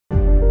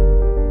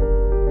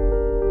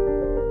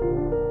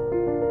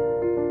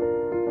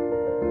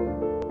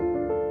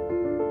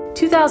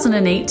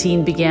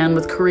2018 began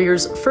with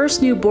Careers'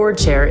 first new board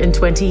chair in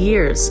 20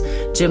 years.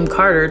 Jim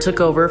Carter took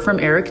over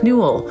from Eric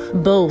Newell.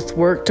 Both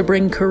worked to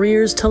bring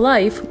Careers to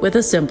life with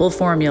a simple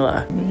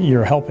formula.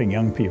 You're helping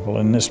young people.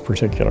 In this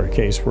particular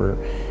case, we're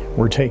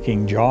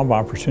taking job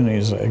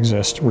opportunities that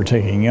exist. We're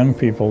taking young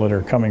people that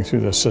are coming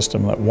through the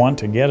system that want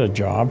to get a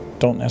job,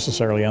 don't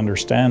necessarily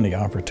understand the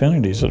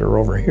opportunities that are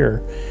over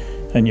here.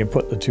 And you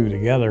put the two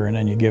together, and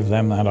then you give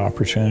them that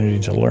opportunity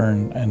to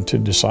learn and to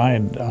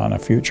decide on a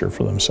future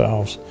for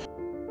themselves.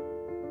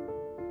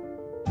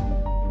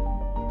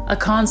 A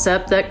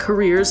concept that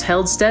Careers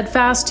held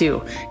steadfast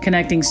to,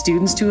 connecting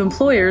students to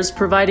employers,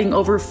 providing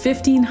over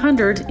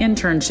 1,500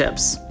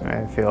 internships.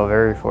 I feel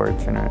very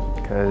fortunate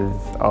because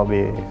I'll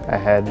be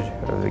ahead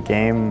of the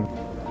game.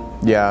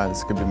 Yeah,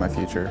 this could be my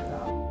future.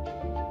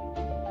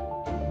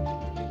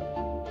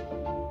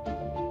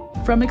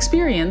 From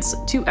experience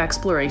to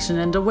exploration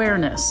and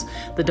awareness,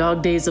 the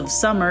dog days of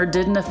summer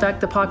didn't affect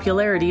the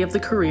popularity of the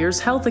Careers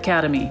Health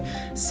Academy.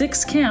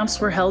 6 camps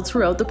were held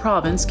throughout the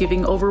province,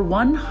 giving over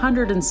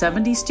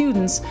 170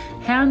 students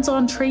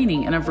hands-on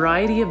training in a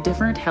variety of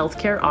different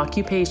healthcare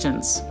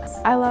occupations.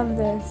 I love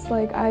this.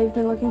 I've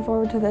been looking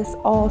forward to this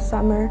all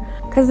summer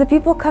because the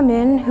people come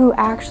in who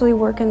actually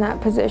work in that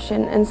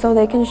position, and so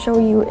they can show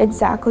you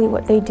exactly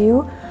what they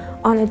do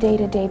on a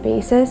day-to-day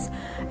basis.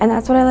 And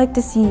that's what I like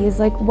to see is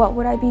what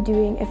would I be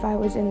doing if I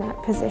was in that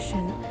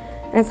position?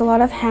 And it's a lot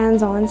of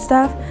hands-on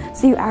stuff,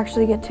 so you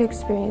actually get to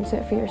experience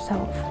it for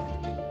yourself.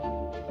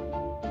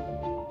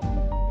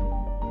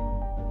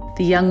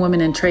 The Young Women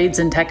in Trades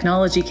and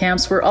Technology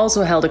camps were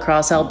also held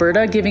across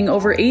Alberta, giving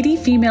over 80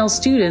 female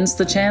students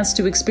the chance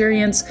to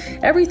experience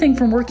everything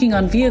from working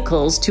on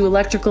vehicles to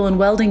electrical and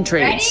welding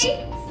trades.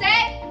 Ready,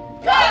 set,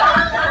 go!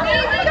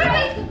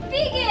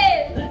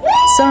 Begin!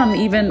 Some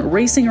even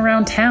racing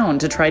around town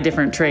to try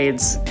different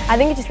trades. I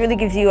think it just really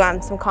gives you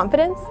some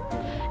confidence,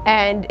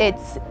 and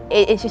it's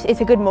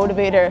a good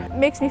motivator. It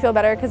makes me feel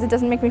better because it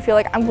doesn't make me feel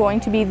like I'm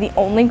going to be the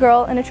only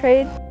girl in a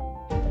trade.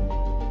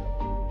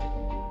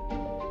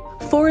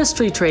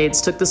 Forestry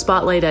trades took the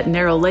spotlight at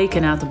Narrow Lake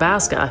in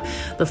Athabasca.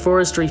 The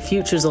Forestry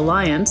Futures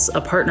Alliance,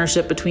 a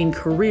partnership between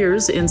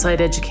Careers, Inside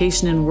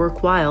Education and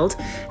Work Wild,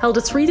 held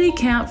a 3-day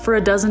camp for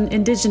a dozen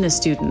Indigenous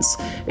students,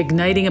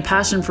 igniting a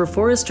passion for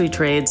forestry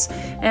trades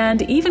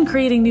and even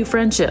creating new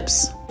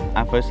friendships.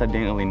 At first I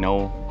didn't really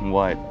know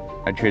what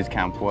a trades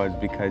camp was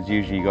because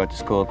usually you go to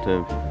school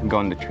to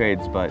go into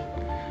trades, but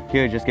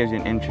here it just gives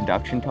you an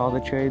introduction to all the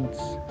trades,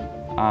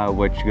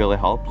 which really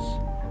helps.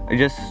 It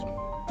just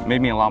made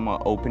me a lot more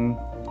open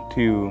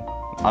to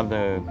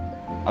other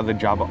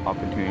job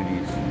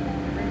opportunities.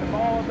 Bring the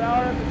ball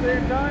down at the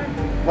same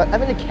time? Well, I've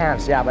been to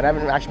camps, yeah, but I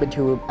haven't actually been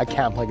to a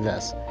camp like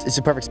this. It's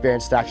a perfect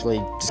experience to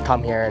actually just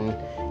come here and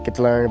get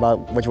to learn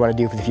about what you want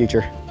to do for the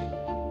future.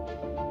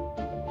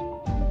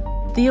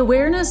 The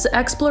awareness,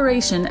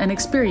 exploration, and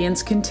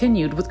experience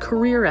continued with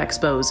career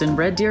expos in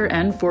Red Deer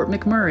and Fort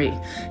McMurray.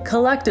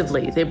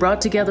 Collectively, they brought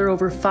together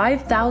over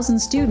 5,000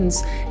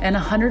 students and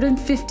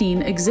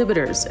 115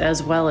 exhibitors,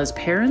 as well as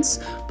parents,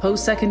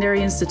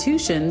 post-secondary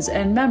institutions,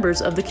 and members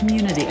of the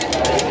community.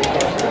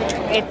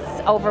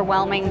 It's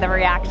overwhelming, the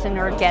reaction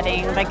we're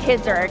getting. The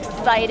kids are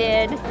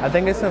excited. I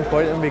think it's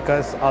important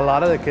because a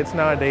lot of the kids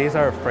nowadays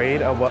are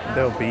afraid of what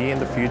they'll be in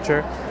the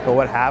future, or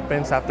what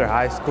happens after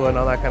high school and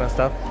all that kind of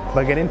stuff.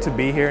 But getting to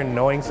be here and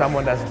knowing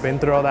someone that's been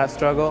through all that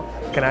struggle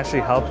can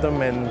actually help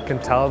them and can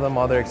tell them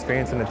all their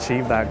experience and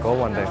achieve that goal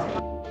one day.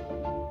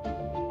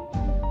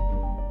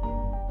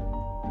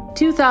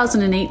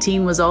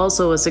 2018 was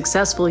also a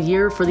successful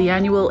year for the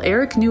annual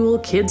Eric Newell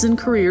Kids and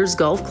Careers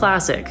Golf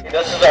Classic.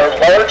 This is our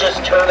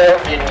largest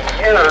turnout in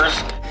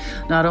years.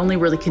 Not only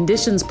were the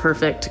conditions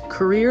perfect,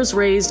 Careers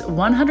raised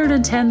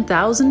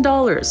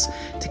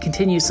 $110,000 to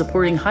continue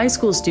supporting high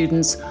school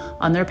students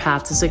on their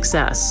path to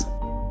success.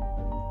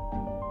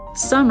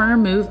 Summer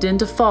moved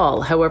into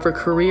fall, however,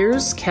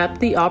 Careers kept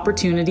the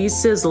opportunities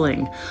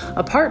sizzling.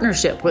 A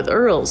partnership with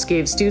Earls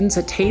gave students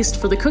a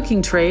taste for the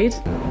cooking trade.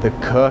 The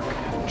cook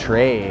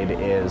trade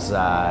is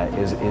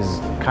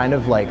kind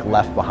of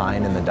left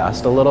behind in the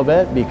dust a little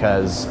bit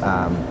because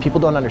people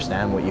don't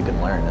understand what you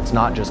can learn. It's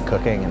not just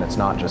cooking and it's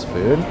not just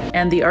food.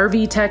 And the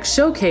RV Tech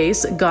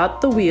Showcase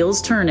got the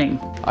wheels turning.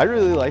 I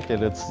really like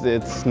it.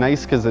 It's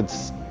nice because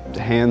it's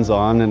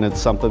hands-on and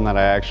it's something that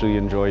I actually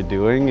enjoy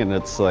doing, and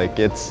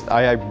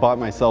I bought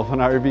myself an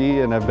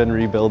RV and I've been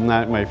rebuilding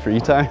that in my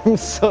free time,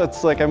 so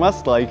it's I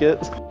must like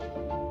it.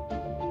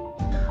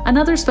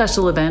 Another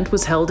special event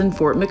was held in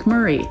Fort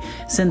McMurray.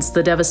 Since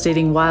the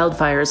devastating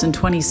wildfires in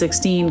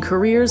 2016,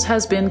 Careers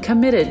has been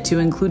committed to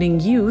including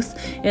youth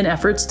in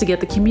efforts to get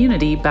the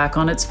community back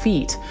on its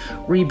feet.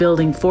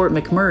 Rebuilding Fort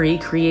McMurray,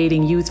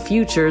 creating youth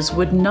futures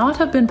would not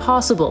have been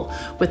possible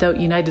without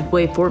United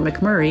Way Fort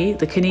McMurray,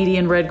 the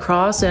Canadian Red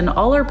Cross, and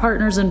all our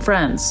partners and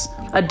friends.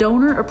 A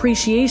donor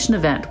appreciation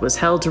event was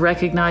held to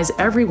recognize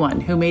everyone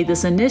who made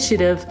this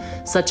initiative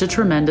such a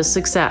tremendous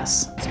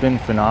success. It's been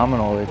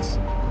phenomenal. It's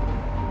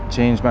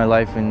changed my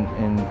life in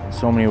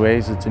so many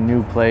ways. It's a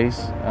new place,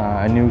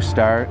 a new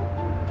start.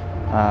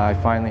 I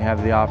finally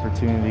have the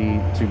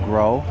opportunity to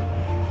grow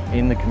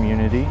in the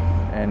community,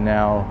 and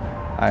now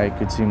I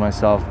could see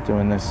myself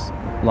doing this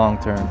long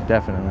term,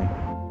 definitely.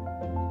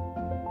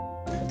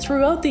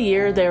 Throughout the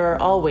year, there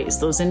are always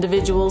those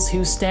individuals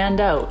who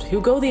stand out, who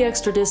go the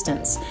extra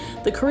distance.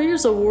 The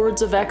Careers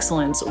Awards of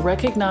Excellence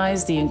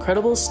recognize the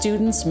incredible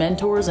students,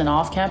 mentors, and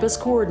off-campus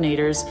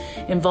coordinators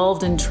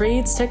involved in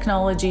trades,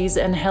 technologies,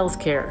 and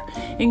healthcare,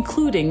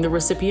 including the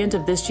recipient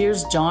of this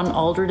year's John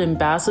Aldred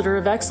Ambassador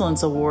of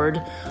Excellence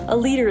Award, a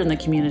leader in the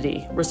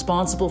community,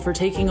 responsible for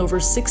taking over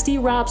 60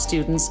 RAP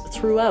students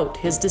throughout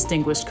his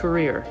distinguished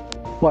career.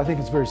 Well, I think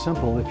it's very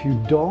simple. If you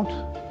don't,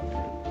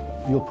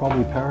 you'll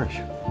probably perish.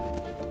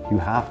 You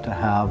have to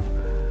have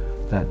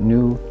that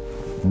new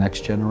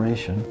next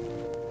generation,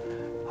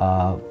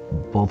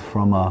 both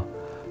from a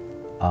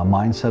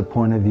mindset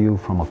point of view,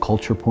 from a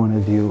culture point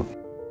of view.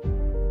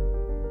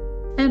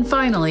 And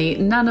finally,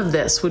 none of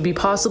this would be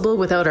possible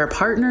without our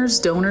partners,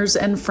 donors,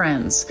 and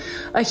friends.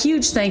 A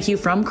huge thank you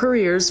from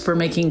Careers for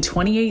making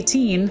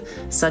 2018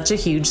 such a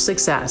huge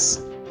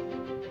success.